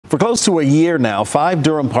For close to a year now, 5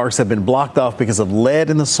 Durham parks have been blocked off because of lead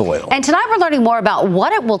in the soil. And tonight we're learning more about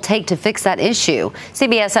what it will take to fix that issue.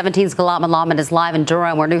 CBS 17's Galat Malamed is live in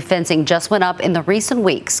Durham, where new fencing just went up in the recent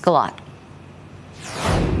weeks. Galat.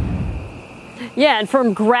 Yeah, and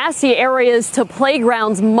from grassy areas to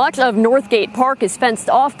playgrounds, much of Northgate Park is fenced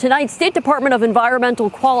off tonight. State Department of Environmental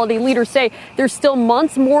Quality leaders say there's still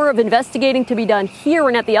months more of investigating to be done here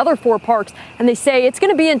and at the other 4 parks. And they say it's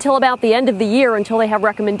going to be until about the end of the year until they have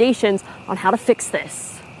recommendations on how to fix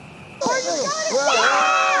this.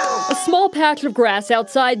 A small patch of grass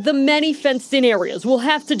outside the many fenced-in areas will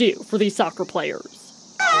have to do for these soccer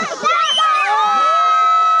players.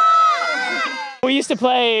 We used to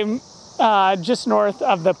play just north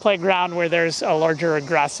of the playground where there's a larger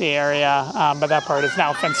grassy area, but that part is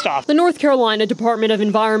now fenced off. The North Carolina Department of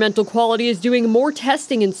Environmental Quality is doing more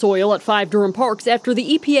testing in soil at 5 Durham parks after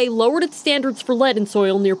the EPA lowered its standards for lead in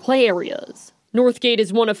soil near play areas. Northgate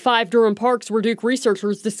is one of 5 Durham parks where Duke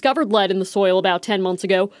researchers discovered lead in the soil about 10 months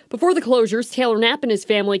ago. Before the closures, Taylor Knapp and his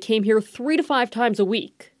family came here 3 to 5 times a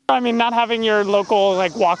week. I mean, not having your local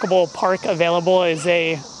walkable park available is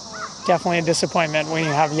definitely a disappointment when you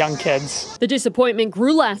have young kids. The disappointment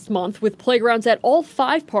grew last month with playgrounds at all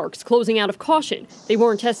 5 parks closing out of caution. They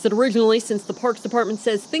weren't tested originally since the Parks Department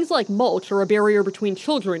says things like mulch are a barrier between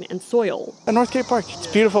children and soil. Northgate Park, it's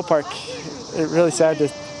a beautiful park. It's really sad to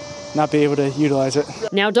not be able to utilize it.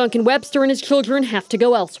 Now Duncan Webster and his children have to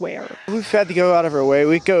go elsewhere. We've had to go out of our way.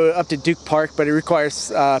 We go up to Duke Park, but it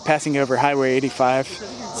requires passing over Highway 85.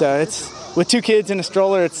 So it's with 2 kids in a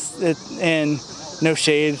stroller, and no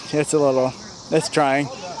shade. It's trying.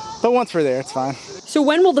 But once we're there, it's fine. So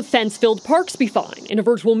when will the fence-filled parks be fine? In a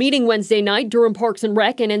virtual meeting Wednesday night, Durham Parks and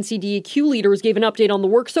Rec and NCDEQ leaders gave an update on the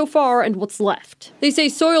work so far and what's left. They say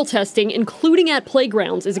soil testing, including at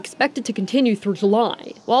playgrounds, is expected to continue through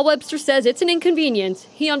July. While Webster says it's an inconvenience,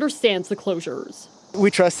 he understands the closures.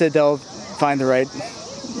 We trust that they'll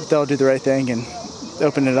do the right thing and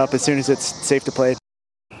open it up as soon as it's safe to play.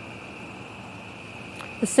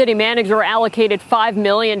 The city manager allocated $5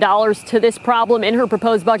 million to this problem in her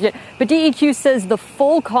proposed budget, but DEQ says the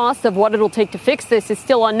full cost of what it'll take to fix this is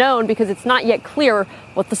still unknown because it's not yet clear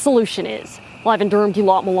what the solution is. Live in Durham,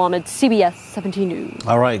 Galat Malamed, CBS 17 News.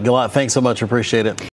 All right, Galat, thanks so much. Appreciate it.